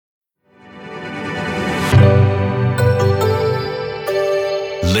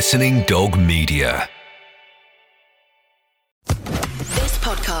Listening Dog Media. This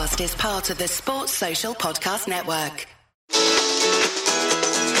podcast is part of the Sports Social Podcast Network.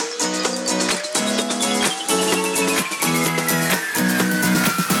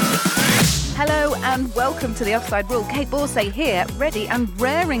 Hello and welcome to the Offside Rule. Kate Borsay here, ready and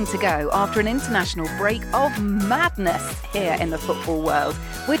raring to go after an international break of madness here in the football world.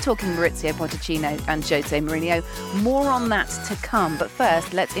 We're talking Maurizio Pochettino and Jose Mourinho. More on that to come. But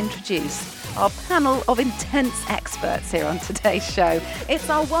first, let's introduce our panel of intense experts here on today's show.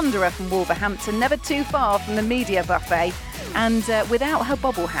 It's our wanderer from Wolverhampton, never too far from the media buffet, and without her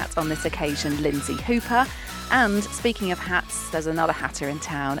bobble hat on this occasion, Lindsay Hooper. And speaking of hats, there's another hatter in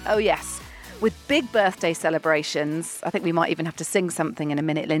town. Oh yes, with big birthday celebrations. I think we might even have to sing something in a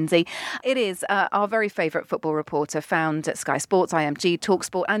minute, Lindsay. It is our very favourite football reporter, found at Sky Sports, IMG,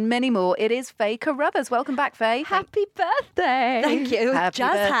 TalkSport and many more. It is Faye Carruthers. Welcome back, Faye. Happy birthday. Thank you. Happy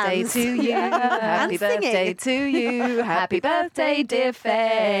Jazz birthday hands. to you. Happy birthday to you. Happy birthday, dear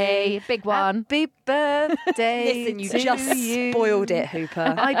Faye. Big one. Happy birthday. Listen, you to just you. spoiled it,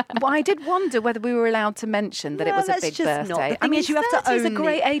 Hooper. I did wonder whether we were allowed to mention that it was a let's big just birthday. not. The thing I mean, is, you have to 30 is a own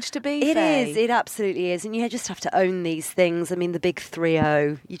great the- age to be, It Faye. is. It absolutely is. And you just have to own these things. I mean, the big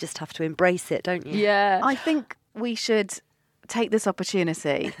 3-0. You just have to embrace it, don't you? Yeah. I think we should take this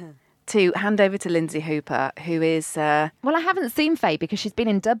opportunity to hand over to Lindsay Hooper, who is... Well, I haven't seen Faye because she's been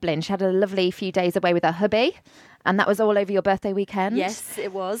in Dublin. She had a lovely few days away with her hubby, and that was all over your birthday weekend. Yes,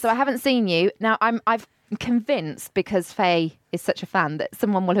 it was. So I haven't seen you. Now, I've convinced, because Faye is such a fan, that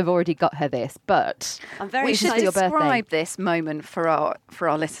someone will have already got her this, but I'm very we should excited. your birthday. describe this moment for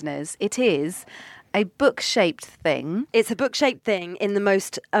our listeners. It is a book-shaped thing. It's a book-shaped thing in the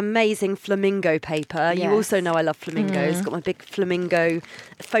most amazing flamingo paper. Yes. You also know I love flamingos. Got my big flamingo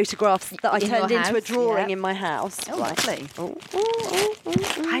photographs that I In turned your into a house, drawing yeah. in my house. Oh, lovely.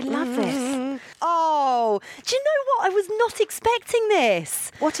 I love this. Oh, do you know what? I was not expecting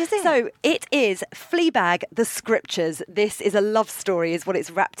this. What is it? So it is Fleabag, The Scriptures. This is a love story, is what it's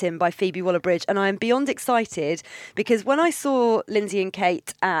wrapped in, by Phoebe Waller-Bridge. And I am beyond excited because when I saw Lindsay and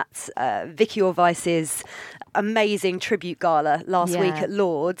Kate at Vicky Orvice's amazing tribute gala last week at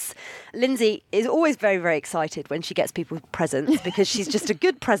Lord's, Lindsay is always very, very excited when she gets people presents because she's just a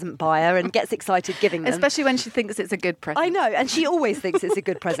good present buyer and gets excited giving them. Especially when she thinks it's a good present. I know, and she always thinks it's a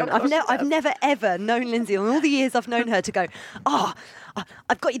good present. I've never ever known Lindsay, in all the years I've known her, to go,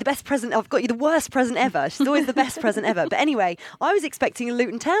 I've got you the best present, I've got you the worst present ever. She's always the best present ever. But anyway, I was expecting a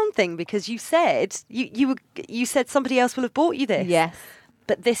Luton Town thing because you said you said somebody else will have bought you this. yes.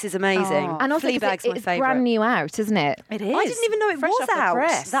 But this is amazing. Oh. And also, 'cause Fleabag's my it's favourite. brand new out, isn't it? It is. I didn't even know it Fresh was off the out.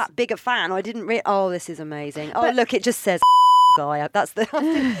 press. That big a fan. I didn't Oh, this is amazing. Oh, But- look, it just says guy. That's the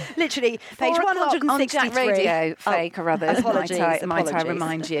literally page 4 o'clock 163. on Jack Radio, Faye Carruthers. Apologies, might I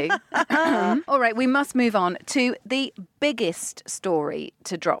remind you? All right, we must move on to the biggest story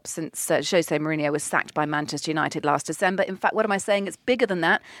to drop since Jose Mourinho was sacked by Manchester United last December. In fact, what am I saying? It's bigger than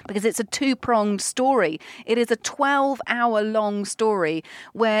that because it's a two-pronged story. It is a 12-hour-long story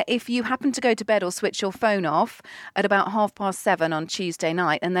where if you happen to go to bed or switch your phone off at about 7:30 on Tuesday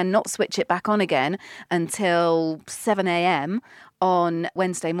night and then not switch it back on again until 7 a.m. on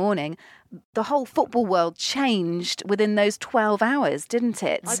Wednesday morning, the whole football world changed within those 12 hours, didn't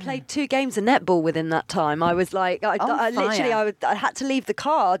it? I played 2 games of netball within that time. I was like, I had to leave the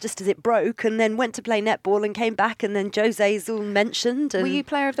car just as it broke and then went to play netball and came back and then Jose's all mentioned. And Were you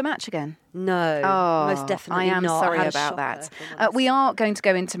player of the match again? No, most definitely I am not. sorry I had a about shocker, that. if I'm honest. We are going to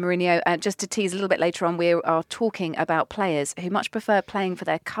go into Mourinho just to tease a little bit later on. We are talking about players who much prefer playing for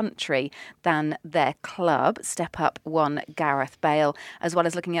their country than their club. Step up one Gareth Bale, as well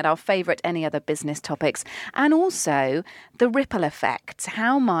as looking at our favourite any other business topics, and also the ripple effect.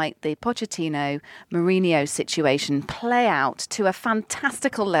 How might the Pochettino-Mourinho situation play out to a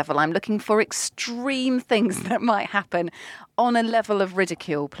fantastical level? I'm looking for extreme things that might happen on a level of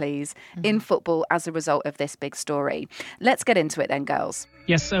ridicule, please, in football as a result of this big story. Let's get into it then, girls.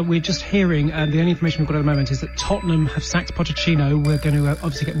 Yes, we're just hearing, the only information we've got at the moment is that Tottenham have sacked Pochettino. We're going to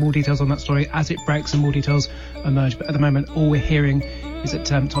obviously get more details on that story as it breaks and more details emerge. But at the moment, all we're hearing is that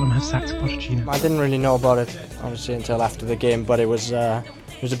Tottenham have sacked Pochettino. I didn't really know about it, obviously, until after the game, but it was a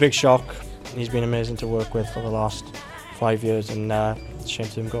big shock. He's been amazing to work with for the last 5 years, and it's a shame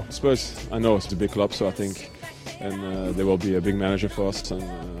to him go. Spurs, I know it's a big club, so I think and there will be a big manager for us,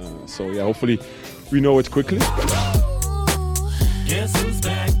 and so yeah, hopefully we know it quickly.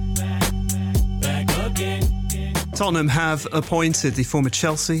 Tottenham have appointed the former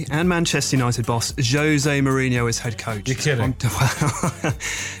Chelsea and Manchester United boss Jose Mourinho as head coach. You're kidding.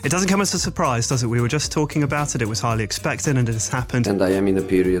 It doesn't come as a surprise, does it? We were just talking about it. It was highly expected and it has happened. And I am in a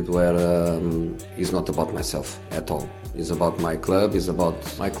period where it's not about myself at all. It's about my club, it's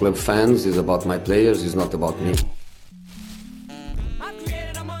about my club fans, it's about my players, it's not about me.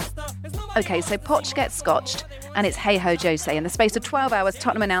 OK, so Poch gets scotched and it's hey-ho Jose. In the space of 12 hours,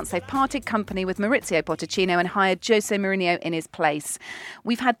 Tottenham announced they've parted company with Maurizio Pochettino and hired Jose Mourinho in his place.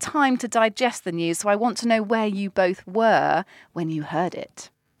 We've had time to digest the news, so I want to know where you both were when you heard it.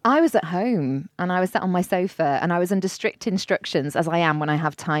 I was at home and I was sat on my sofa and I was under strict instructions, as I am when I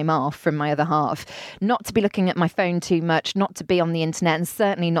have time off from my other half, not to be looking at my phone too much, not to be on the internet, and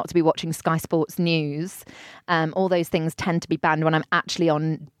certainly not to be watching Sky Sports News. All those things tend to be banned when I'm actually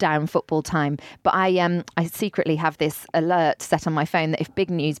on down football time. But I secretly have this alert set on my phone that if big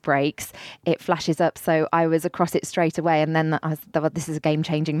news breaks, it flashes up. So I was across it straight away. And then I thought, this is a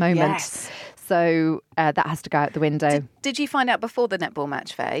game-changing moment. Yes. So that has to go out the window. Did you find out before the netball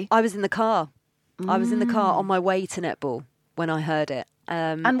match, Faye? I was in the car. I was in the car on my way to netball when I heard it.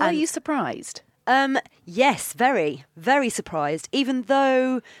 And were you surprised? Yes, very, very surprised. Even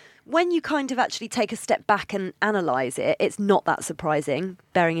though when you kind of actually take a step back and analyse it, it's not that surprising,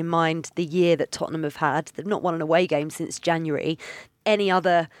 bearing in mind the year that Tottenham have had. They've not won an away game since January. Any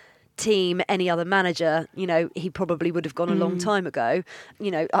other team, any other manager, he probably would have gone a long time ago.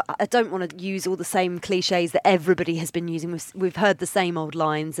 I don't want to use all the same cliches that everybody has been using. We've heard the same old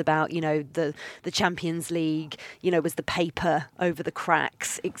lines about, the Champions League, was the paper over the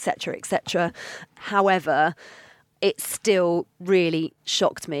cracks, etc., etc. However, it still really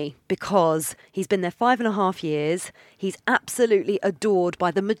shocked me because he's been there 5.5 years. He's absolutely adored by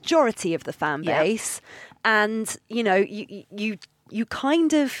the majority of the fan base. Yeah. And, you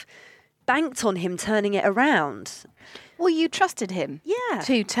kind of banked on him turning it around. Well, you trusted him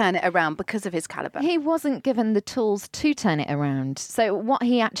to turn it around because of his calibre. He wasn't given the tools to turn it around. So what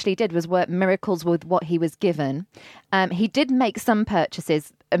he actually did was work miracles with what he was given. He did make some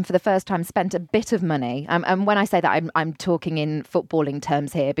purchases and for the first time spent a bit of money. And when I say that, I'm talking in footballing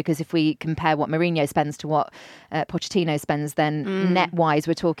terms here, because if we compare what Mourinho spends to what Pochettino spends, then net-wise,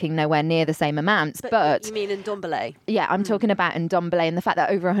 we're talking nowhere near the same amounts. But you mean Ndombele? Yeah, I'm talking about Ndombele and the fact that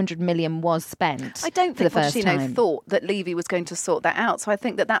over 100 million was spent. I don't think Pochettino thought that Levy was going to sort that out. So I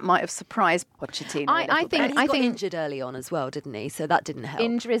think that might have surprised Pochettino. I think he got injured early on as well, didn't he? So that didn't help.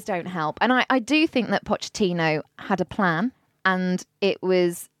 Injuries don't help. And I do think that Pochettino had a plan, and it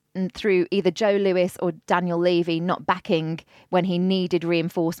was through either Joe Lewis or Daniel Levy not backing when he needed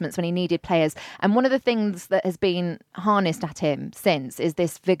reinforcements, when he needed players. And one of the things that has been harnessed at him since is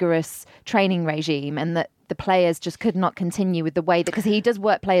this vigorous training regime, and that the players just could not continue with the way that, because he does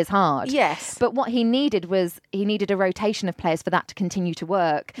work players hard. Yes. But what he needed was, he needed a rotation of players for that to continue to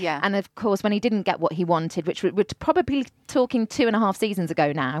work. Yeah. And of course, when he didn't get what he wanted, which we're probably talking 2.5 seasons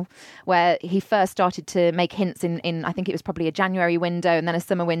ago now, where he first started to make hints in I think it was probably a January window and then a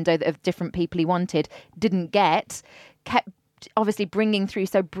summer window that of different people he wanted, didn't get, kept obviously bringing through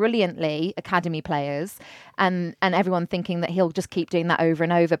so brilliantly academy players, and everyone thinking that he'll just keep doing that over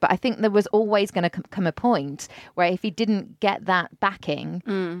and over. But I think there was always going to come a point where if he didn't get that backing,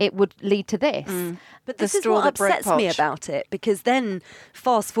 it would lead to this. But this is what upsets me about it, because then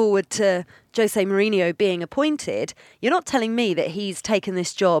fast forward to Jose Mourinho being appointed, you're not telling me that he's taken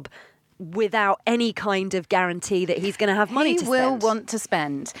this job without any kind of guarantee that he's going to have money to spend. He will want to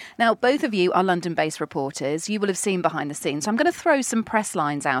spend. Now, both of you are London-based reporters. You will have seen behind the scenes. So I'm going to throw some press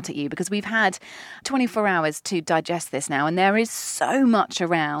lines out at you, because we've had 24 hours to digest this now, and there is so much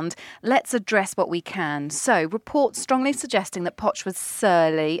around. Let's address what we can. So, reports strongly suggesting that Poch was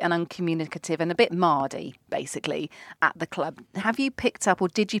surly and uncommunicative and a bit mardy, basically, at the club. Have you picked up, or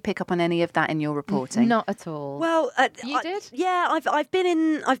did you pick up on any of that in your reporting? Not at all. Well, you did? Yeah, I've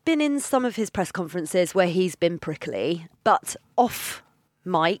been in some of his press conferences where he's been prickly, but off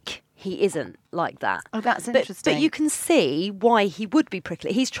mic he isn't like that. Oh, that's interesting. But you can see why he would be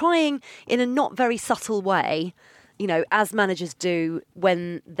prickly. He's trying in a not very subtle way, as managers do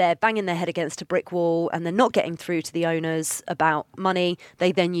when they're banging their head against a brick wall and they're not getting through to the owners about money,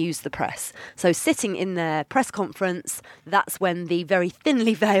 they then use the press. So sitting in their press conference, that's when the very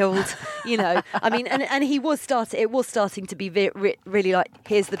thinly veiled, and it was starting to be really like,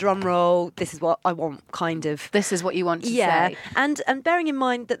 here's the drum roll, this is what I want, kind of. This is what you want to say. And bearing in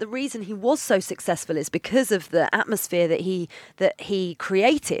mind that the reason he was so successful is because of the atmosphere that he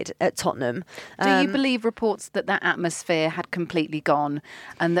created at Tottenham. Do you believe reports that atmosphere had completely gone,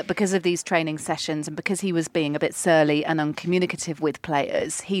 and that because of these training sessions and because he was being a bit surly and uncommunicative with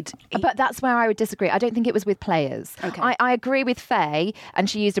players, But that's where I would disagree. I don't think it was with players. Okay. I agree with Faye, and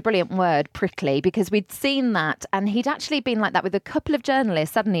she used a brilliant word, prickly, because we'd seen that, and he'd actually been like that with a couple of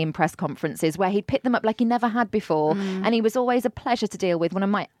journalists suddenly in press conferences where he'd picked them up like he never had before, and he was always a pleasure to deal with. One of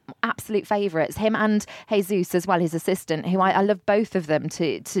my absolute favourites, him and Jesus as well, his assistant, who I love both of them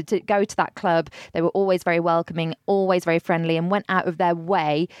to go to that club. They were always very welcoming, always very friendly, and went out of their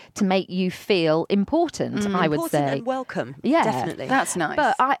way to make you feel important, I would Important say. and welcome. Yeah, Definitely. That's nice.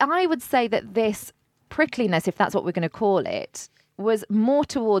 But I would say that this prickliness, if that's what we're going to call it, was more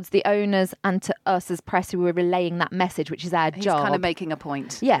towards the owners and to us as press who were relaying that message, which is our He's job. kind of making a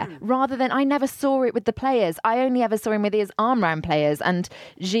point. Yeah, rather than, I never saw it with the players. I only ever saw him with his arm round players and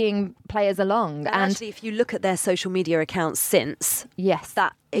geeing players along. And actually, if you look at their social media accounts since, yes,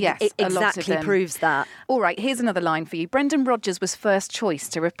 that Yes, it a lot of exactly them. proves that. All right, here's another line for you. Brendan Rodgers was first choice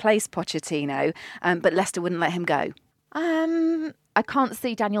to replace Pochettino, but Leicester wouldn't let him go. I can't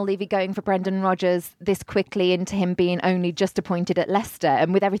see Daniel Levy going for Brendan Rodgers this quickly into him being only just appointed at Leicester.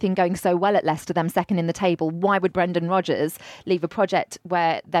 And with everything going so well at Leicester, them second in the table, why would Brendan Rodgers leave a project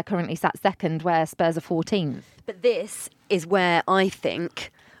where they're currently sat second, where Spurs are 14th? But this is where I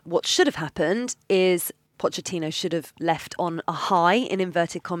think what should have happened is Pochettino should have left on a high, in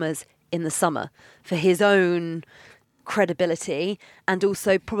inverted commas, in the summer for his own credibility and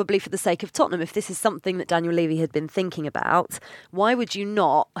also probably for the sake of Tottenham. If this is something that Daniel Levy had been thinking about, why would you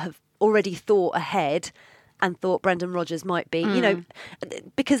not have already thought ahead and thought Brendan Rodgers might be,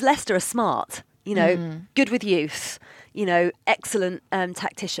 because Leicester are smart, good with youth, excellent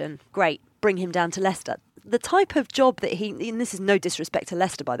tactician, great, bring him down to Leicester. The type of job that and this is no disrespect to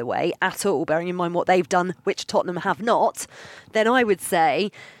Leicester, by the way, at all, bearing in mind what they've done, which Tottenham have not, then I would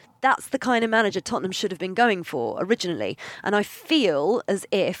say that's the kind of manager Tottenham should have been going for originally. And I feel as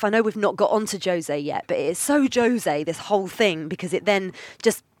if, I know we've not got onto Jose yet, but it is so Jose, this whole thing, because it then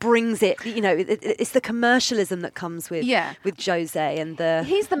just brings it, it's the commercialism that comes with Jose and the...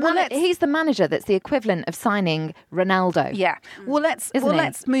 He's the manager that's the equivalent of signing Ronaldo. Yeah. Well,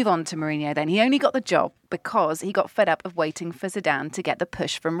 let's move on to Mourinho then. He only got the job because he got fed up of waiting for Zidane to get the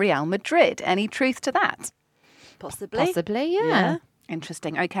push from Real Madrid. Any truth to that? Possibly, yeah.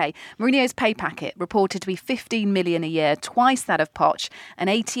 Interesting. Okay. Mourinho's pay packet reported to be 15 million a year, twice that of Poch, and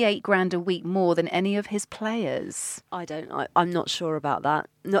 88 grand a week more than any of his players. I'm not sure about that.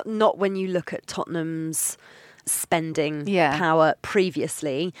 Not when you look at Tottenham's spending power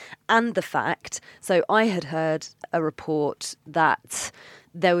previously and the fact. So I had heard a report that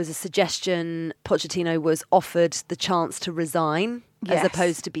there was a suggestion Pochettino was offered the chance to resign as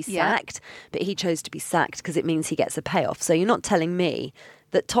opposed to be sacked, but he chose to be sacked because it means he gets a payoff. So you're not telling me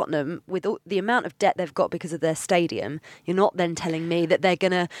that Tottenham, with all the amount of debt they've got because of their stadium, you're not then telling me that they're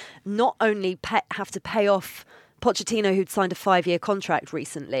going to not only have to pay off Pochettino, who'd signed a 5-year contract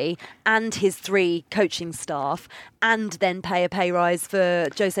recently, and his 3 coaching staff, and then pay a pay rise for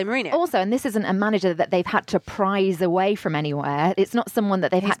Jose Mourinho. Also, and this isn't a manager that they've had to prize away from anywhere. It's not someone that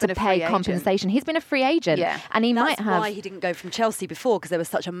they've had to pay compensation. He's been a free agent. And That's why he didn't go from Chelsea before, because there was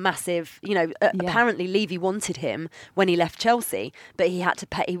such a massive, apparently Levy wanted him when he left Chelsea, but he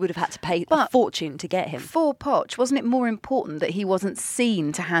would have had to pay a fortune to get him. For Poch, wasn't it more important that he wasn't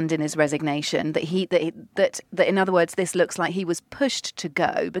seen to hand in his resignation, that in other words, this looks like he was pushed to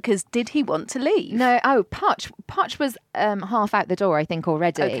go, because did he want to leave? No, Poch was half out the door, I think,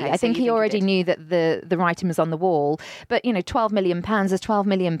 already. Okay, I think he already knew that the writing was on the wall. But, £12 million is £12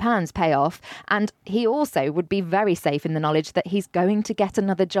 million payoff. And he also would be very safe in the knowledge that he's going to get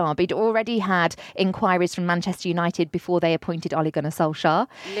another job. He'd already had inquiries from Manchester United before they appointed Ole Gunnar Solskjaer.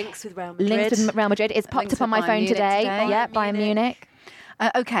 Links with Real Madrid. It's popped up on my phone today. Yeah, Bayern Munich.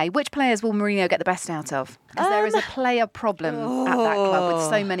 Okay, which players will Mourinho get the best out of? Because there is a player problem at that club, with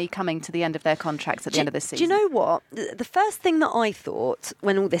so many coming to the end of their contracts at the end of this season. Do you know what? The first thing that I thought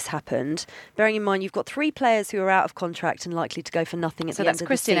when all this happened, bearing in mind you've got 3 players who are out of contract and likely to go for nothing at the end of the season. So that's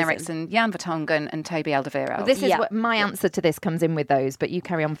Christian Eriksen, Jan Vertonghen and Toby Alderweireld. Well, this is what my answer to this comes in with those, but you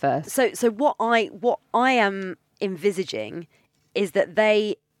carry on first. So what I am envisaging is that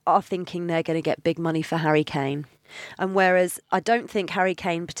they are thinking they're going to get big money for Harry Kane. And whereas I don't think Harry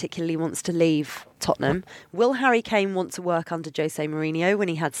Kane particularly wants to leave Tottenham, will Harry Kane want to work under Jose Mourinho when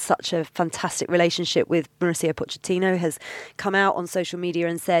he had such a fantastic relationship with Mauricio Pochettino, has come out on social media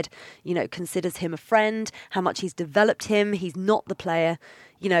and said, considers him a friend, how much he's developed him, he's not the player,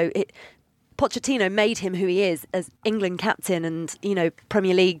 Pochettino made him who he is as England captain and,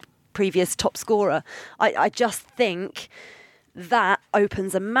 Premier League previous top scorer. I just think that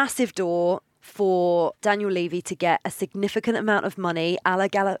opens a massive door for Daniel Levy to get a significant amount of money, a la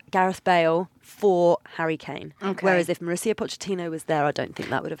Gareth Bale, for Harry Kane. Okay. Whereas if Mauricio Pochettino was there, I don't think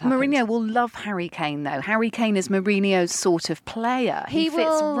that would have happened. Mourinho will love Harry Kane, though. Harry Kane is Mourinho's sort of player. He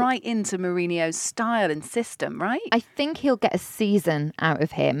fits right into Mourinho's style and system, right? I think he'll get a season out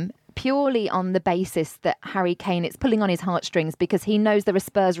of him, purely on the basis that Harry Kane, it's pulling on his heartstrings, because he knows there are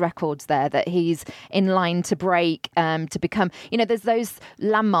Spurs records there that he's in line to break, to become, there's those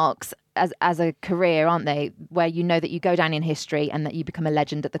landmarks as a career, aren't they, where you know that you go down in history and that you become a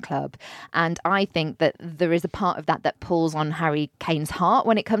legend at the club. And I think that there is a part of that pulls on Harry Kane's heart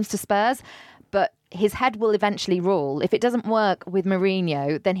when it comes to Spurs. But his head will eventually rule. If it doesn't work with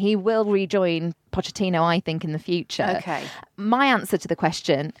Mourinho, then he will rejoin Pochettino, I think, in the future. Okay. My answer to the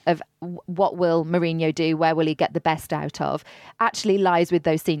question of what will Mourinho do, where will he get the best out of, actually lies with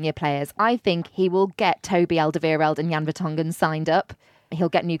those senior players. I think he will get Toby Alderweireld and Jan Vertonghen signed up. He'll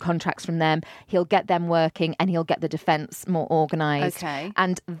get new contracts from them. He'll get them working, and he'll get the defence more organised. Okay.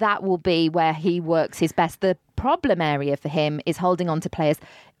 And that will be where he works his best. The problem area for him is holding on to players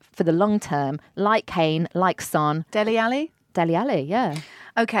for the long term, like Kane, like Son. Dele Alli? Dele Alli, yeah.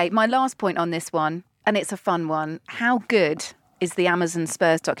 Okay, my last point on this one, and it's a fun one. How good is the Amazon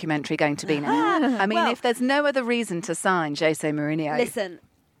Spurs documentary going to be now? I mean, if there's no other reason to sign Jose Mourinho. Listen,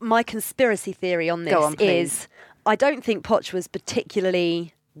 my conspiracy theory on this is I don't think Poch was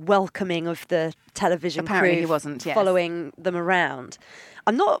particularly welcoming of the television Apparently crew he wasn't, yes. following them around.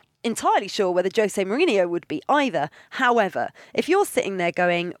 I'm not entirely sure whether Jose Mourinho would be either. However, if you're sitting there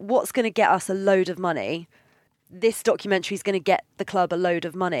going, what's going to get us a load of money? This documentary is going to get the club a load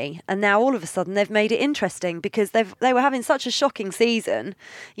of money. And now all of a sudden they've made it interesting because they were having such a shocking season,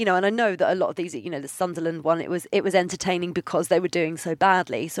 and I know that a lot of these, the Sunderland one, it was entertaining because they were doing so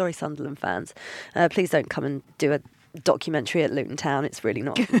badly. Sorry, Sunderland fans. Please don't come and do a documentary at Luton Town. It's really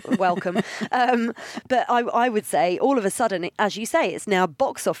not welcome. But I would say all of a sudden, as you say, it's now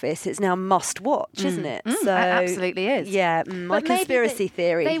box office. It's now must watch, isn't it? So, it absolutely is. Yeah, my conspiracy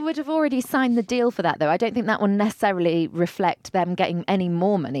theory. They would have already signed the deal for that, though. I don't think that will necessarily reflect them getting any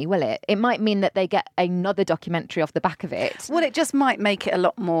more money, will it? It might mean that they get another documentary off the back of it. Well, it just might make it a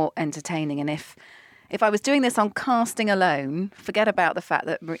lot more entertaining. And if I was doing this on casting alone, forget about the fact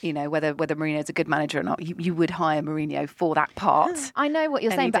that, whether Mourinho's a good manager or not, you would hire Mourinho for that part. I know what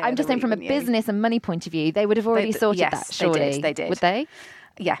you're saying, but I'm just saying from a business and money point of view, they would have already sorted that, surely. They did. Would they?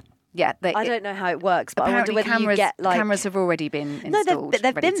 Yeah. Yeah, I don't know how it works, but I wonder whether you get cameras have already been installed. No,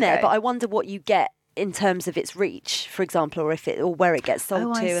 they've been there, but I wonder what you get in terms of its reach, for example, or where it gets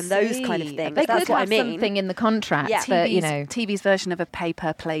sold to, and those kind of things. They That's could what have I mean. something in the contract, TV's version of a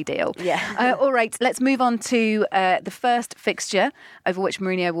pay-per-play deal. Yeah. All right, let's move on to the first fixture over which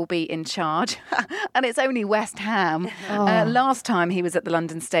Mourinho will be in charge, and it's only West Ham. Last time he was at the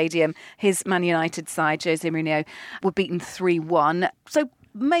London Stadium, his Man United side, Jose Mourinho, were beaten 3-1. So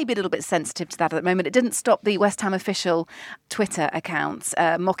maybe a little bit sensitive to that at the moment. It didn't stop the West Ham official Twitter accounts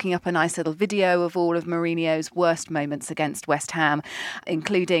mocking up a nice little video of all of Mourinho's worst moments against West Ham,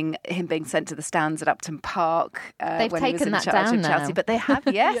 including him being sent to the stands at Upton Park They've when he was taken in that charge down of Chelsea. now. But they have,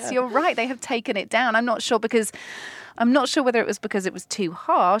 yes, you're right. They have taken it down. I'm not sure whether it was because it was too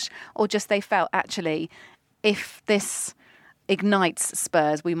harsh or just they felt actually if this ignites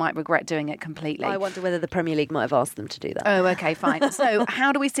Spurs, we might regret doing it completely. I wonder whether the Premier League might have asked them to do that. Oh, okay, fine. So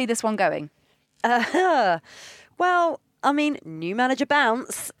how do we see this one going? Well, I mean, new manager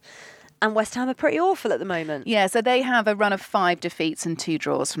bounce, and West Ham are pretty awful at the moment. Yeah, so they have a run of 5 defeats and 2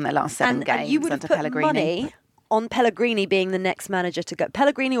 draws from their last 7 games and you would have under put Pellegrini. Money on Pellegrini being the next manager to go.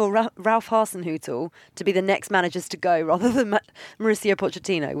 Pellegrini or Ralph Hasenhüttl to be the next managers to go rather than Mauricio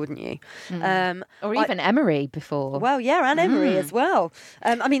Pochettino, wouldn't you? Or even Emery before. Well, yeah, and Emery as well.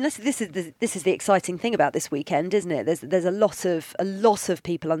 I mean, this is the exciting thing about this weekend, isn't it? There's a lot of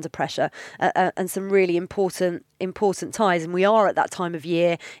people under pressure and some really important ties, and we are at that time of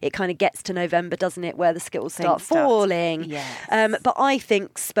year. It kind of gets to November, doesn't it, where the skittles start falling. Yes. But I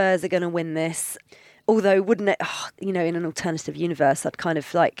think Spurs are going to win this. Although, wouldn't it, in an alternative universe, I'd kind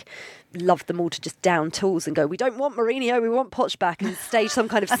of love them all to just down tools and go, we don't want Mourinho, we want Poch back, and stage some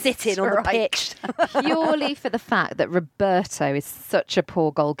kind of sit-in on the pitch. Purely for the fact that Roberto is such a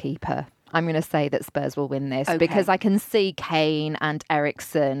poor goalkeeper, I'm going to say that Spurs will win this because I can see Kane and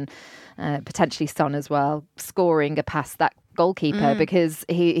Eriksen, potentially Son as well, scoring past that goalkeeper because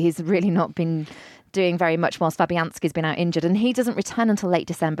he's really not been doing very much whilst Fabianski's been out injured, and he doesn't return until late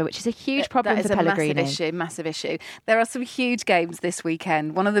December, which is a huge problem for Pellegrini. That is a massive issue. There are some huge games this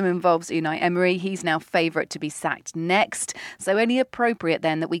weekend. One of them involves Unai Emery. He's now favourite to be sacked next. So only appropriate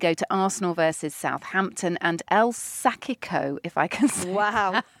then that we go to Arsenal versus Southampton and El Sacico, if I can say.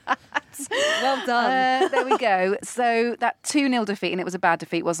 Wow. Well done. There we go. So that 2-0 defeat, and it was a bad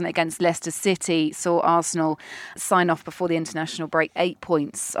defeat, wasn't it, against Leicester City, saw Arsenal sign off before the international break 8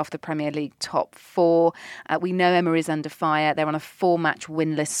 points off the Premier League top 4. We know Emery's under fire. They're on a 4-match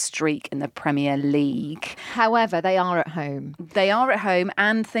winless streak in the Premier League. However, they are at home. They are at home,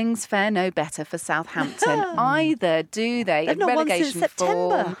 and things fare no better for Southampton either, do they? They've not won since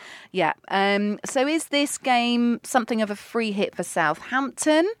September. Form. Yeah. So is this game something of a free hit for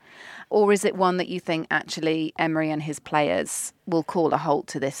Southampton? Or is it one that you think actually Emery and his players will call a halt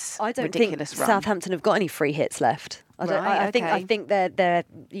to this ridiculous run? I don't think Southampton have got any free hits left. I think they're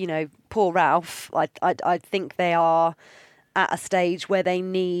poor Ralph. I think they are at a stage where they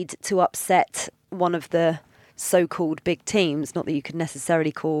need to upset one of the so-called big teams. Not that you could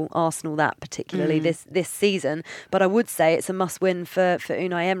necessarily call Arsenal that particularly this season, but I would say it's a must-win for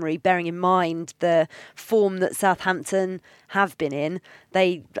Unai Emery, bearing in mind the form that Southampton have been in.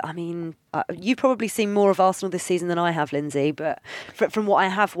 You've probably seen more of Arsenal this season than I have, Lindsay, but from what I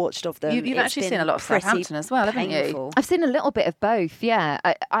have watched of them, you've actually seen a lot of Southampton as well, haven't you? I've seen a little bit of both, yeah.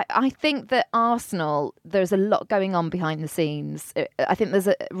 I think that Arsenal, there's a lot going on behind the scenes. I think there's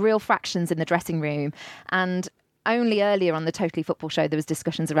real fractions in the dressing room, and only earlier on the Totally Football show there was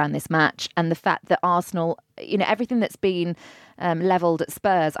discussions around this match and the fact that Arsenal, everything that's been levelled at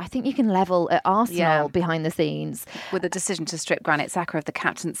Spurs, I think you can level at Arsenal behind the scenes. With the decision to strip Granit Xhaka of the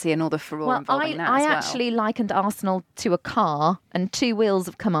captaincy and all the furore involving that as well. I actually likened Arsenal to a car, and 2 wheels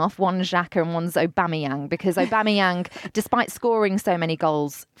have come off, one's Xhaka and one's Aubameyang, because Aubameyang, despite scoring so many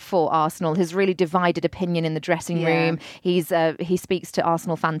goals for Arsenal, has really divided opinion in the dressing room. He speaks to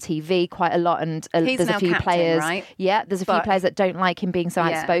Arsenal fan TV quite a lot, and there's a few players, right? Yeah, there's a few players that don't like him being so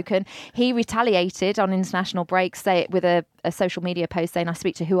outspoken. He retaliated on international break, with a social media post saying, I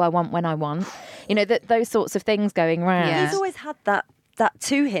speak to who I want when I want. Those sorts of things going round. Yeah. He's always had that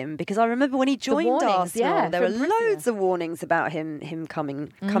to him, because I remember when he joined Arsenal, there were loads of warnings about him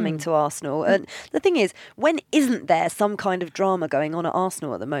coming to Arsenal. And the thing is, when isn't there some kind of drama going on at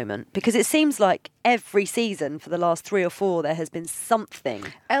Arsenal at the moment? Because it seems like every season for the last 3 or 4 there has been something.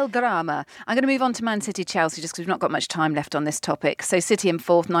 El drama. I'm going to move on to Man City Chelsea just because we've not got much time left on this topic. So City in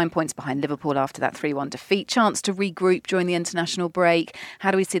 4th, 9 points behind Liverpool after that 3-1 defeat. Chance to regroup during the international break. How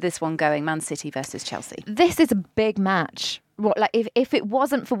do we see this one going? Man City versus Chelsea. This is a big match. If it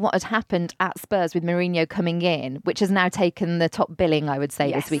wasn't for what had happened at Spurs with Mourinho coming in, which has now taken the top billing, I would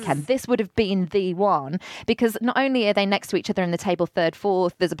say, this weekend, this would have been the one, because not only are they next to each other in the table 3rd,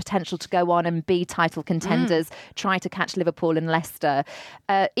 4th, there's a potential to go on and be title contenders, try to catch Liverpool and Leicester.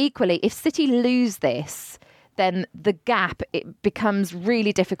 Equally, if City lose this, then the gap, it becomes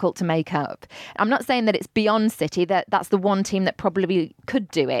really difficult to make up. I'm not saying that it's beyond City, that's the one team that probably could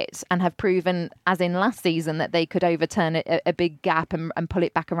do it and have proven, as in last season, that they could overturn a big gap and pull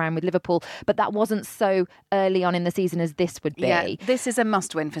it back around with Liverpool. But that wasn't so early on in the season as this would be. Yeah, this is a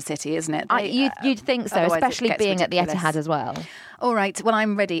must-win for City, isn't it? You'd think so, especially being ridiculous at the Etihad as well. All right, well,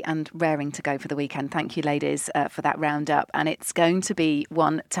 I'm ready and raring to go for the weekend. Thank you, ladies, for that roundup. And it's going to be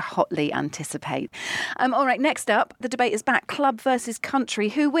one to hotly anticipate. All right, next up, the debate is back. Club versus country.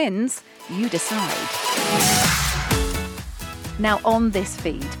 Who wins? You decide. Now, on this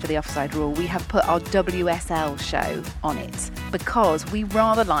feed for the Offside Rule, we have put our WSL show on it because we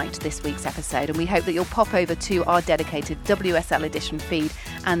rather liked this week's episode, and we hope that you'll pop over to our dedicated WSL edition feed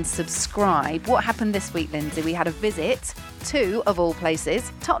and subscribe. What happened this week, Lindsay? We had a visit to, of all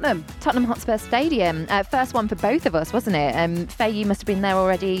places, Tottenham Hotspur Stadium. First one for both of us, wasn't it? Faye, you must have been there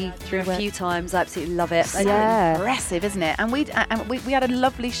already a few times. I absolutely love it. Yeah, impressive, isn't it? And we had a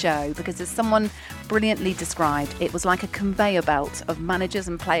lovely show because, as someone brilliantly described, it was like a conveyor belt of managers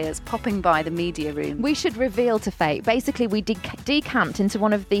and players popping by the media room. We should reveal to Faye. Basically, we decamped into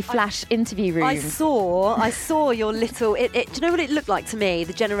one of the flash interview rooms. I saw your little. Do you know what it looked like to me?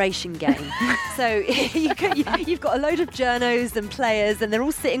 The generation game. So you've got a load of journos and players, and they're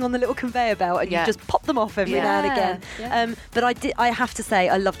all sitting on the little conveyor belt, and you just pop them off every now and again. Yeah. But I have to say,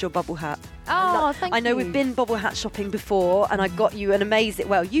 I loved your bubble hat. Thank you. I know we've been bobble hat shopping before, and I got you an amazing.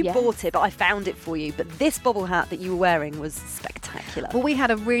 Well, you bought it, but I found it for you. But this bobble hat that you were wearing was spectacular. spectacular. Well, we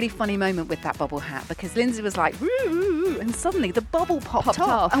had a really funny moment with that bobble hat because Lindsay was like, "Woo," and suddenly the bubble popped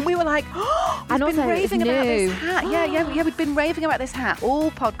off. And we were like, "Oh, we've been raving about this hat." Yeah, we'd been raving about this hat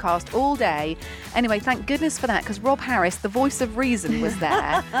all podcast, all day. Anyway, thank goodness for that, because Rob Harris, the voice of reason, was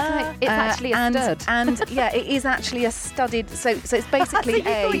there. It's actually a stud. And yeah, it is actually a studded, so it's basically you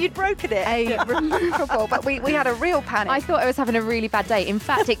thought you'd broken it. a removable, but we had a real panic. I thought I was having a really bad day. In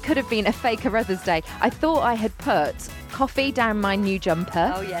fact, it could have been a fake Carruthers day. I thought I had put coffee down my new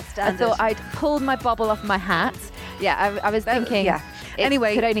jumper. Oh, yeah, standard. I thought I'd pulled my bobble off my hat. Yeah, I was thinking... yeah.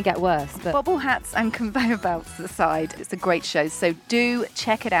 Anyway, it could only get worse. But Bobble hats and conveyor belts aside, it's a great show, so do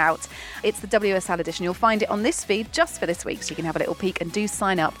check it out. It's the WSL edition. You'll find it on this feed just for this week, so you can have a little peek, and do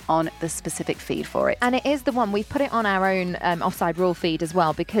sign up on the specific feed for it. And it is the one, we've put it on our own Offside Rule feed as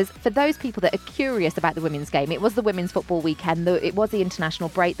well, because for those people that are curious about the women's game, it was the women's football weekend, it was the international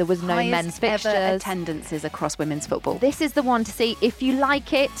break, there was no men's fixtures. Ever attendances across women's football. This is the one to see. If you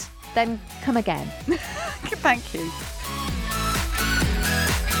like it, then come again. Thank you.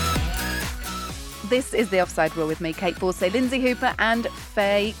 This is the Offside Rule with me, Kate Borsay, Lindsay Hooper and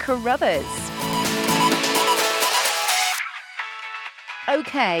Faye Carruthers.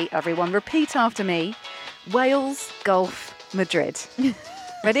 OK, everyone, repeat after me. Wales, Golf, Madrid.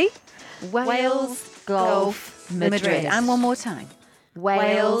 Ready? Wales, Golf, Madrid. And one more time.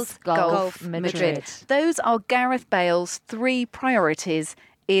 Wales, Golf, Madrid. Those are Gareth Bale's 3 priorities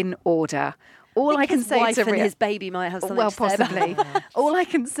in order. All I can say to his baby might have something to say about possibly. All I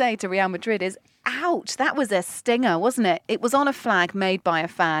can say to Real Madrid is, ouch, that was a stinger, wasn't it? It was on a flag made by a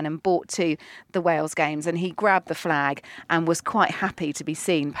fan and brought to the Wales games, and he grabbed the flag and was quite happy to be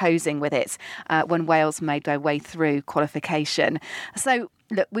seen posing with it when Wales made their way through qualification. So,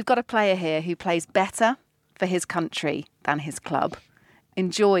 look, we've got a player here who plays better for his country than his club,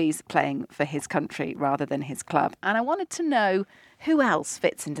 enjoys playing for his country rather than his club. And I wanted to know who else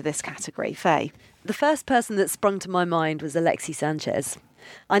fits into this category, Faye. The first person that sprung to my mind was Alexis Sanchez.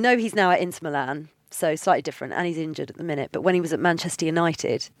 I know he's now at Inter Milan, so slightly different, and he's injured at the minute. But when he was at Manchester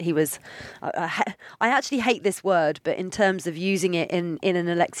United, he was... I actually hate this word, but in terms of using it in an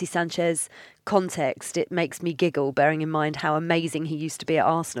Alexis Sanchez context, it makes me giggle, bearing in mind how amazing he used to be at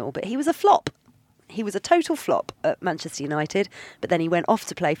Arsenal. But he was a flop. He was a total flop at Manchester United, but then he went off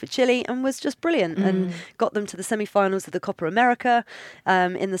to play for Chile and was just brilliant and got them to the semi-finals of the Copa America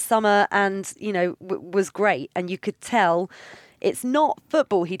in the summer, and, you know, was great. And you could tell it's not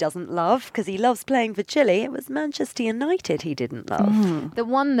football he doesn't love, because he loves playing for Chile. It was Manchester United he didn't love. The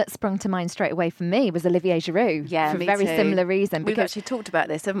one that sprung to mind straight away for me was Olivier Giroud. Yeah, for me a very too. similar reason. We've actually talked about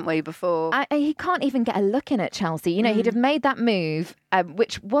this, haven't we, before? He can't even get a look in at Chelsea. You know, he'd have made that move,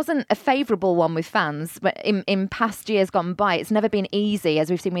 which wasn't a favourable one with fans. But in past years gone by, it's never been easy, as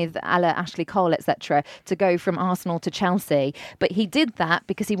we've seen with Ashley Cole, etc., to go from Arsenal to Chelsea. But he did that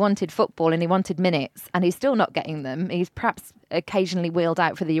because he wanted football and he wanted minutes, and he's still not getting them. He's perhaps occasionally wheeled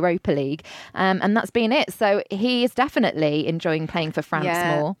out for the Europa League, and that's been it. So he is definitely enjoying playing for France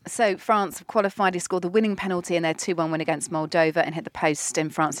more. So France have qualified. He scored the winning penalty in their 2-1 win against Moldova and hit the post in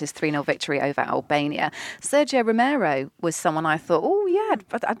France's 3-0 victory over Albania. Sergio Romero was someone I thought, oh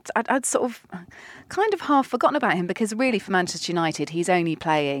yeah, I'd sort of kind of half forgotten about him, because really for Manchester United he's only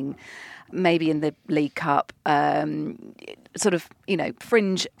playing maybe in the League Cup, sort of, you know,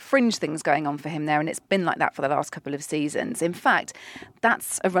 fringe things going on for him there, and it's been like that for the last couple of seasons. In fact,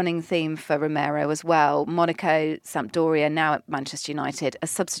 that's a running theme for Romero as well. Monaco, Sampdoria, now at Manchester United, a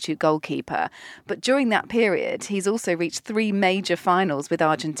substitute goalkeeper. But during that period, he's also reached 3 major finals with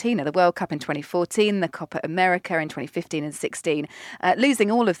Argentina, the World Cup in 2014, the Copa America in 2015 and 16,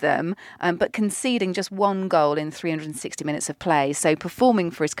 losing all of them, but conceding just 1 goal in 360 minutes of play. So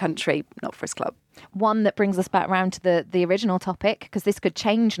performing for his country, not for his club. One that brings us back round to the original topic, because this could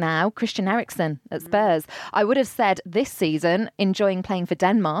change now. Christian Eriksen at Spurs. I would have said this season enjoying playing for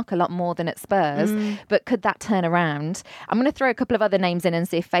Denmark a lot more than at Spurs, but could that turn around? I'm going to throw a couple of other names in and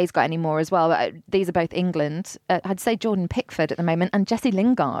see if Faye's got any more as well. These are both England. I'd say Jordan Pickford at the moment and Jesse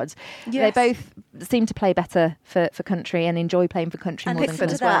Lingard. Yes. They both seem to play better for country and enjoy playing for country And more than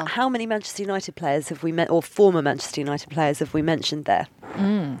Pickford club. as well. How many Manchester United players have we met, or former Manchester United players have we mentioned there?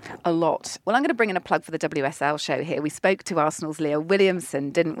 A lot. Well, I'm going to bring in a plug for the WSL show here. We spoke to Arsenal's Leah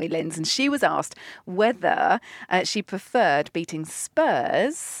Williamson, didn't we, Linz? And she was asked whether she preferred beating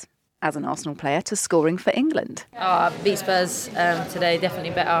Spurs as an Arsenal player to scoring for England. I beat Spurs today,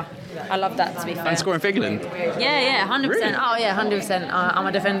 definitely better. I love that, to be fair. And scoring for England? Yeah, 100%. Really? Oh yeah, 100%. I'm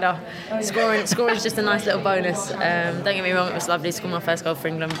a defender. Scoring is just a nice little bonus. Don't get me wrong, it was lovely to score my first goal for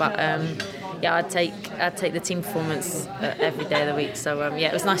England, but I'd take the team performance every day of the week. So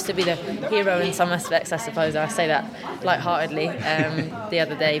it was nice to be the hero in some aspects, I suppose. I say that lightheartedly the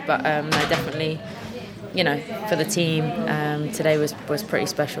other day, but no, definitely, for the team, today was pretty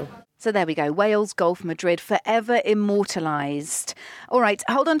special. So there we go. Wales, Golf, Madrid, forever immortalised. All right,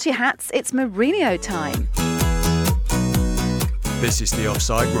 hold on to your hats. It's Mourinho time. This is the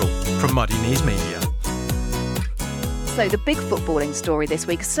Offside Rule from Muddy Knees Media. So the big footballing story this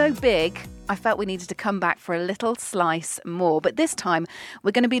week, so big, I felt we needed to come back for a little slice more. But this time,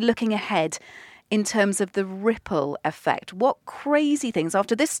 we're going to be looking ahead in terms of the ripple effect. What crazy things,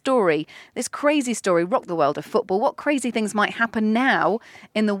 after this crazy story rocked the world of football, what crazy things might happen now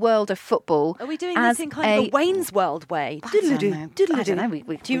in the world of football? Are we doing this in kind of a Wayne's World way? I don't know.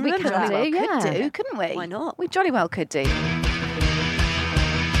 We do you remember that? We could do, couldn't we? Why not? We jolly well could do.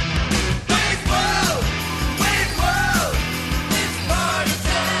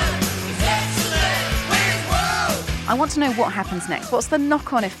 I want to know what happens next. What's the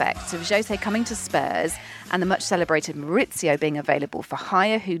knock-on effect of Jose coming to Spurs and the much-celebrated Maurizio being available for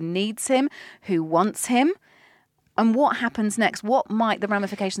hire? Who needs him? Who wants him? And what happens next? What might the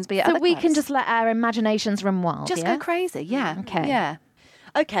ramifications be at other clubs? So we can just let our imaginations run wild, Just go crazy, yeah. Okay. Yeah.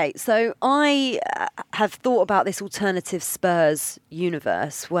 Okay, so I have thought about this alternative Spurs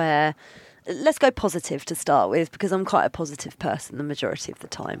universe where... Let's go positive to start with, because I'm quite a positive person the majority of the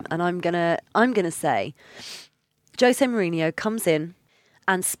time. And I'm gonna say... Jose Mourinho comes in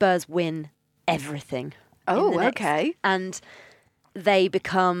and Spurs win everything. Oh, okay. And they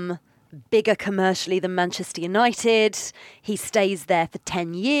become bigger commercially than Manchester United. He stays there for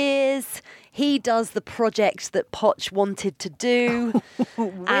 10 years. He does the project that Poch wanted to do.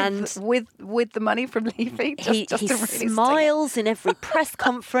 with the money from Levy. He smiles in every press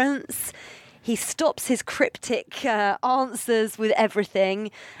conference. He stops his cryptic answers with everything.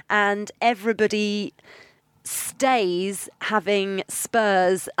 And everybody... stays having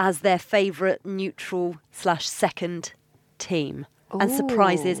Spurs as their favourite neutral/second team and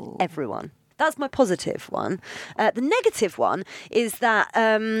surprises everyone. That's my positive one. The negative one is that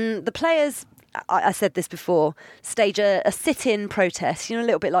the players, I said this before, stage a sit-in protest, a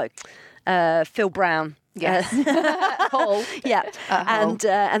little bit like Phil Brown. Yes. Hull. Yeah.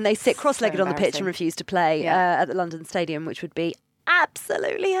 And they sit cross-legged on the pitch and refuse to play at the London Stadium, which would be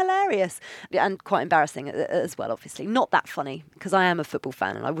absolutely hilarious and quite embarrassing as well, obviously. Not that funny, because I am a football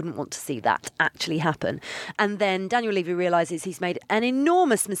fan and I wouldn't want to see that actually happen. And then Daniel Levy realises he's made an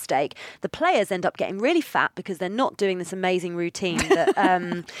enormous mistake. The players end up getting really fat because they're not doing this amazing routine that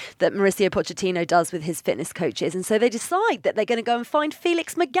that Mauricio Pochettino does with his fitness coaches. And so they decide that they're going to go and find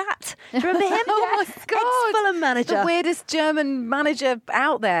Felix Magath. Do you remember him? Oh my God. Ex-Fulham manager. The weirdest German manager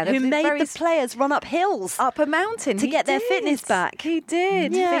out there. Who made the players run up hills. Up a mountain. To get their fitness back. He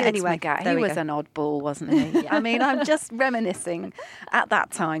did. Yeah. Felix Anyway, Magath. He was an oddball, wasn't he? I mean, I'm just reminiscing at that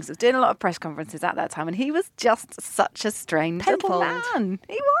time. So I was doing a lot of press conferences at that time, and he was just such a strange little man.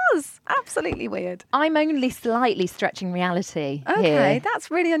 He was absolutely weird. I'm only slightly stretching reality. Okay, here. that's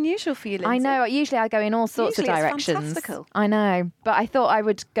really unusual for you, Lindsay. I know. Usually I go in all sorts of directions. It's fantastical. I know, but I thought I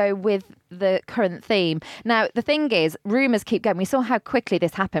would go with the current theme. Now, the thing is, rumours keep going. We saw how quickly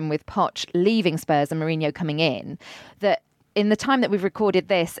this happened with Poch leaving Spurs and Mourinho coming in, that in the time that we've recorded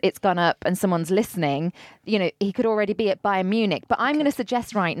this, it's gone up and someone's listening, he could already be at Bayern Munich. But I'm going to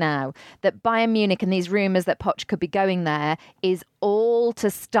suggest right now that Bayern Munich and these rumours that Poch could be going there is all to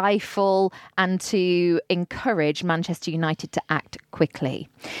stifle and to encourage Manchester United to act quickly.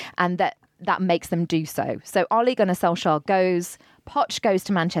 And that makes them do so. So Ole Gunnar Solskjaer goes, Poch goes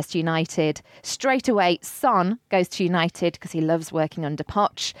to Manchester United. Straight away, Son goes to United because he loves working under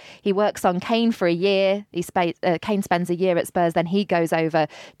Poch. He works on Kane for a year. Kane spends a year at Spurs, then he goes over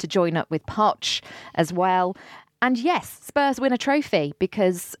to join up with Poch as well. And yes, Spurs win a trophy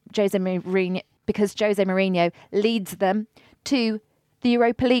because Jose Mourinho leads them to the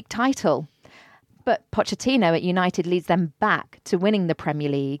Europa League title. But Pochettino at United leads them back to winning the Premier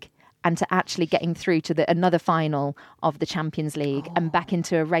League and to actually getting through to another final of the Champions League and back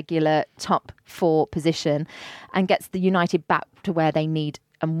into a regular top 4 position, and gets the United back to where they need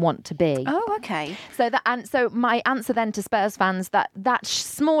and want to be. Oh, okay. So my answer then to Spurs fans, that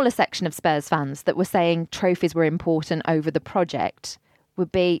smaller section of Spurs fans that were saying trophies were important over the project,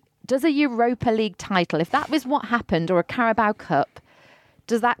 would be, does a Europa League title, if that was what happened, or a Carabao Cup,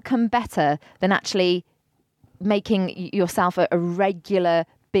 does that come better than actually making yourself a regular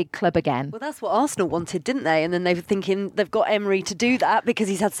big club again? Well, that's what Arsenal wanted, didn't they? And then they were thinking they've got Emery to do that because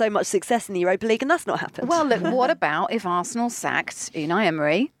he's had so much success in the Europa League, and that's not happened. Well, look, what about if Arsenal sacked Unai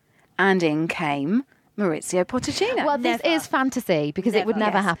Emery and in came Maurizio Pochettino. Well, this is fantasy because it would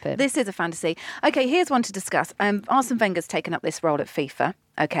never happen. This is a fantasy. Okay, here's one to discuss. Arsene Wenger's taken up this role at FIFA.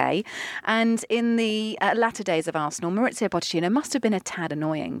 Okay. And in the latter days of Arsenal, Maurizio Pochettino must have been a tad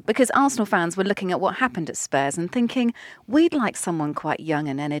annoying because Arsenal fans were looking at what happened at Spurs and thinking, we'd like someone quite young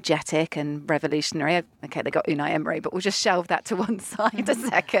and energetic and revolutionary. Okay, they got Unai Emery, but we'll just shelve that to one side a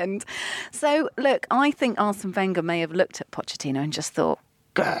second. So, look, I think Arsene Wenger may have looked at Pochettino and just thought,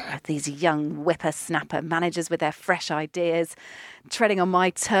 grr, these young whippersnapper managers with their fresh ideas, treading on my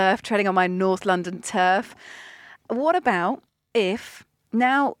turf, treading on my North London turf. What about if,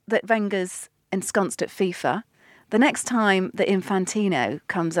 now that Wenger's ensconced at FIFA, the next time that Infantino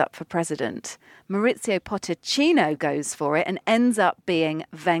comes up for president, Maurizio Pochettino goes for it and ends up being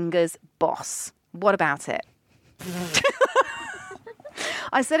Wenger's boss? What about it?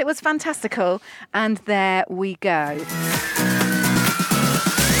 I said it was fantastical, and there we go.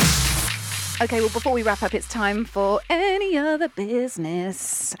 Okay, well, before we wrap up, it's time for Any Other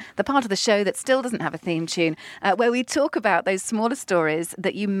Business, the part of the show that still doesn't have a theme tune, where we talk about those smaller stories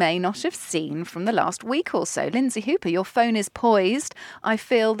that you may not have seen from the last week or so. Lindsay Hooper, your phone is poised. I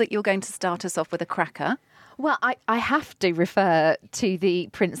feel that you're going to start us off with a cracker. Well, I have to refer to the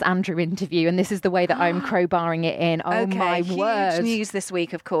Prince Andrew interview, and this is the way that I'm crowbarring it in. Oh, okay, my word. Huge news this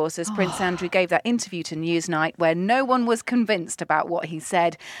week, of course, as Prince Andrew gave that interview to Newsnight where no one was convinced about what he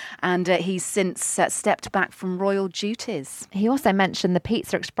said, and he's since stepped back from royal duties. He also mentioned the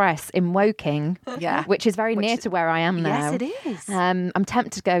Pizza Express in Woking, which is very near to where I am now. Yes, it is. I'm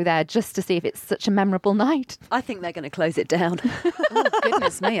tempted to go there just to see if it's such a memorable night. I think they're going to close it down. Oh,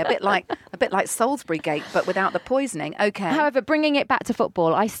 goodness me, a bit like Salisbury Gate, but without the poisoning. Okay. However, bringing it back to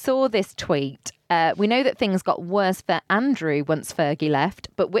football, I saw this tweet. We know that things got worse for Andrew once Fergie left,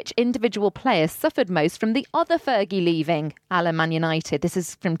 but which individual player suffered most from the other Fergie leaving, a la Man United? This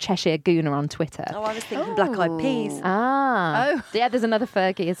is from Cheshire Gooner on Twitter. Oh, I was thinking Black Eyed Peas. Yeah, there's another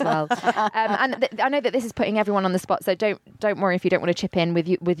Fergie as well. And I know that this is putting everyone on the spot, so don't worry if you don't want to chip in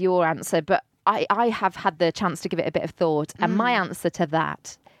with your answer, but I have had the chance to give it a bit of thought, and my answer to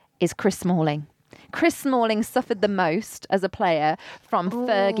that is Chris Smalling. Chris Smalling suffered the most as a player from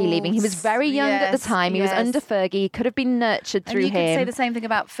Fergie leaving. He was very young at the time. He was under Fergie. He could have been nurtured through him. And you could say the same thing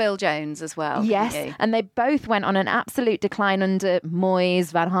about Phil Jones as well. Yes, and they both went on an absolute decline under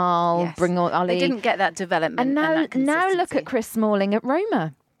Moyes, Van Gaal, Bringal. They didn't get that development. And now look at Chris Smalling at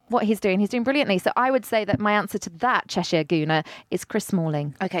Roma. What he's doing brilliantly. So I would say that my answer to that, Cheshire Gooner, is Chris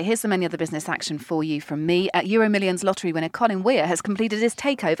Smalling. Okay, here's some Any Other Business action for you from me. Euro Millions lottery winner Colin Weir has completed his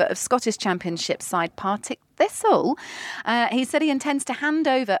takeover of Scottish Championship side Partick Thistle. He said he intends to hand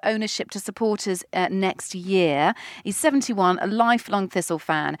over ownership to supporters next year. He's 71, a lifelong Thistle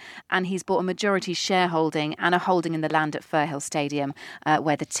fan, and he's bought a majority shareholding and a holding in the land at Firhill Stadium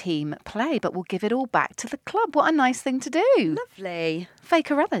where the team play, but will give it all back to the club. What a nice thing to do. Lovely.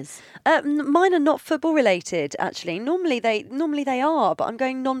 Fake or others? Mine are not football related, actually. Normally they are, but I'm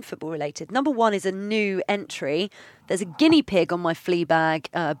going non-football related. Number one is a new entry. There's a guinea pig on my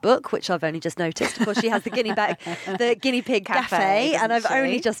Fleabag book, which I've only just noticed. Of course, she has the guinea pig cafe, and I've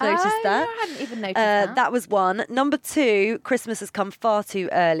only just noticed that. I hadn't even noticed that. That was one. Number two, Christmas has come far too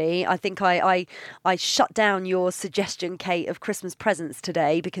early. I think I shut down your suggestion, Kate, of Christmas presents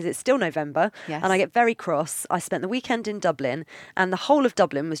today because it's still November, and I get very cross. I spent the weekend in Dublin, and the whole of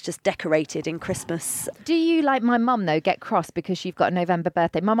Dublin was just decorated in Christmas. Do you, like my mum, though, get cross because you've got a November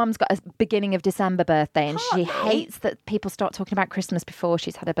birthday? My mum's got a beginning of December birthday, and she hates that people start talking about Christmas before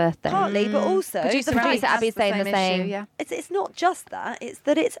she's had a birthday. Partly, but also producer Abby's saying the same. Issue, It's not just that; it's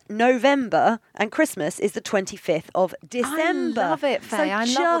that it's November and Christmas is the 25th of December. I love it, Faye. I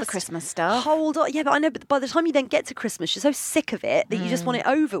love all the Christmas stuff. Hold on, yeah, but I know. But by the time you then get to Christmas, you're so sick of it that you just want it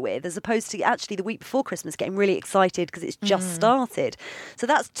over with, as opposed to actually the week before Christmas getting really excited because it's just started. So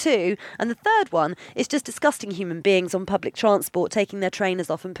that's two, and the third one is just disgusting human beings on public transport taking their trainers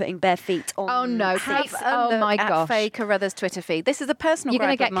off and putting bare feet on. Oh no, Kate! Oh my gosh! Faye Carruthers' Twitter feed. This is a personal. You're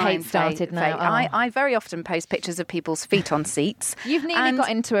going to get Kate started now. I very often post pictures of people's feet on seats. You've nearly got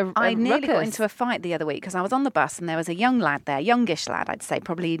into a I nearly got ruckus. into a fight the other week because I was on the bus and there was a young lad there, youngish lad, I'd say,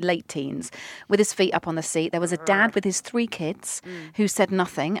 probably late teens, with his feet up on the seat. There was a dad with his 3 kids who said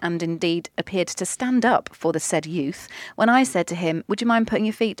nothing and indeed appeared to stand up for the said youth. When I said to him, "Would you mind putting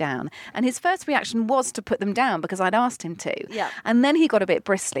your feet down?" And his first reaction was to put them down because I'd asked him to. Yeah. And then he got a bit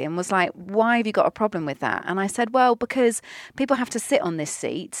bristly and was like, "Why have you got a problem with that?" And I said, "Well, because people have to sit on this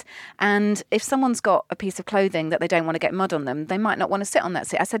seat, and if someone's got a piece of clothing that they don't want to get mud on them, they might not want to sit on that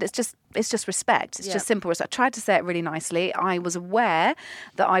seat." I said, "It's just just respect. It's Yeah. just simple respect. I tried to say it really nicely. I was aware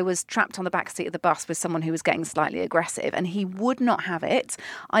that I was trapped on the back seat of the bus with someone who was getting slightly aggressive, and he would not have it.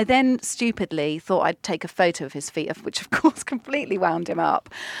 I then stupidly thought I'd take a photo of his feet, which of course completely wound him up.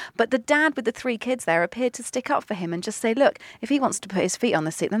 But the dad with the 3 kids there appeared to stick up for him and just say, look, if he wants to put his feet on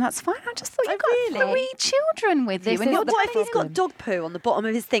the seat, then that's fine. I just thought, you've got 3 children with you. And What if he's got dog poo on the bottom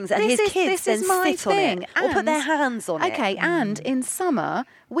of his things and his kids then sit on it or put their hands on it? Okay, and in summer,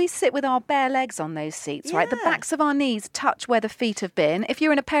 we sit with our bare legs on those seats, right? The backs of our knees touch where the feet have been. If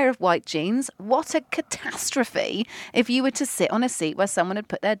you're in a pair of white jeans, what a catastrophe if you were to sit on a seat where someone had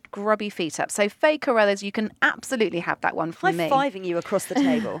put their grubby feet up. So, Faye Carruthers, you can absolutely have that one from me. High-fiving you across the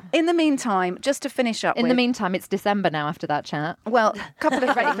table. In the meantime, just to finish up In the meantime, it's December now after that chat. Well, couple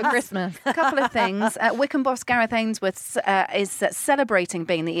of ready for Christmas. Couple of things. Wycombe boss Gareth Ainsworth is celebrating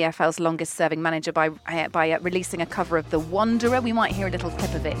being the EFL's longest-serving manager by releasing a cover of The Wanderer. We might hear a little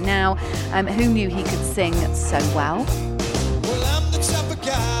clip of it now. Who knew he could sing so well? Well, I'm the type of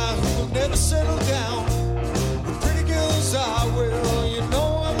guy who will never settle down. The pretty girls are, well, you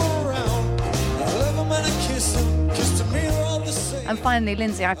know I'm around. I love them and I kiss them, 'cause to me they're all the same. And finally,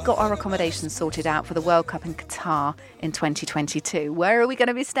 Lindsay, I've got our accommodation sorted out for the World Cup in Qatar in 2022. Where are we going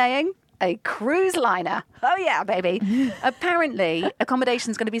to be staying? A cruise liner. Oh, yeah, baby. Apparently,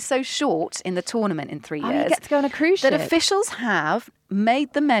 accommodation's going to be so short in the tournament in 3 years. You get to go on a cruise ship. That officials have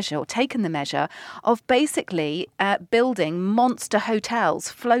made the measure, or taken the measure, of basically building monster hotels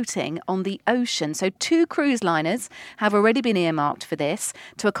floating on the ocean. So 2 cruise liners have already been earmarked for this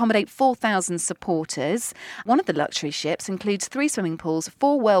to accommodate 4,000 supporters. One of the luxury ships includes 3 swimming pools,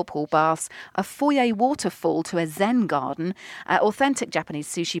 4 whirlpool baths, a foyer waterfall to a Zen garden, authentic Japanese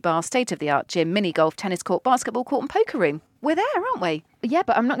sushi bar, state-of-the-art gym, mini golf, tennis court, basketball court and poker room. We're there, aren't we? Yeah,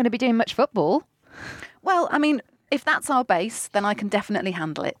 but I'm not going to be doing much football. Well, I mean, if that's our base, then I can definitely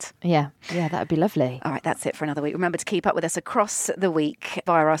handle it. Yeah, that would be lovely. All right, that's it for another week. Remember to keep up with us across the week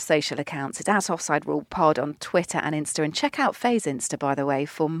via our social accounts. It's at Offside Rule Pod on Twitter and Insta. And check out Faye's Insta, by the way,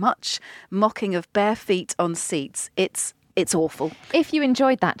 for much mocking of bare feet on seats. It's awful. If you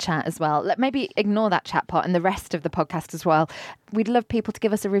enjoyed that chat as well, maybe ignore that chat part and the rest of the podcast as well. We'd love people to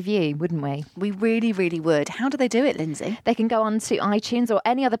give us a review, wouldn't we? We really, really would. How do they do it, Lindsay? They can go on to iTunes or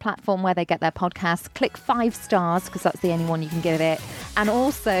any other platform where they get their podcasts. Click 5 stars because that's the only one you can give it. And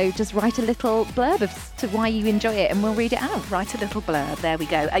also just write a little blurb as to why you enjoy it and we'll read it out. Write a little blurb. There we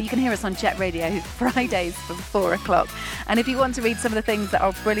go. You can hear us on Jet Radio Fridays from 4 o'clock. And if you want to read some of the things that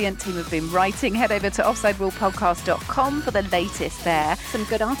our brilliant team have been writing, head over to offsiderulepodcast.com for the latest there. Some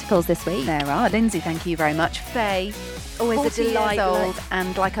good articles this week. There are. Lindsay, thank you very much. Faye, always a 40 delight. years old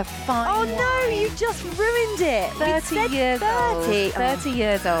and like a fine Oh no, you just ruined it. 30 years 30. old. 30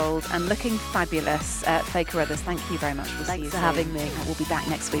 years old and looking fabulous. Faye Carruthers, thank you very much. We'll see you Thanks for soon. having me. We'll be back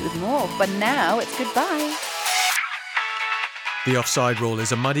next week with more. But now it's goodbye. The Offside Rule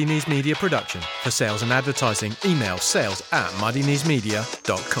is a Muddy Knees Media production. For sales and advertising, email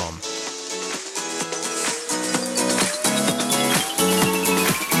sales@muddykneesmedia.com.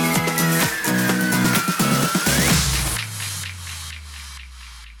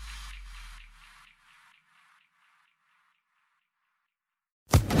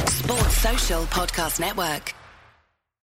 Sports Social Podcast Network.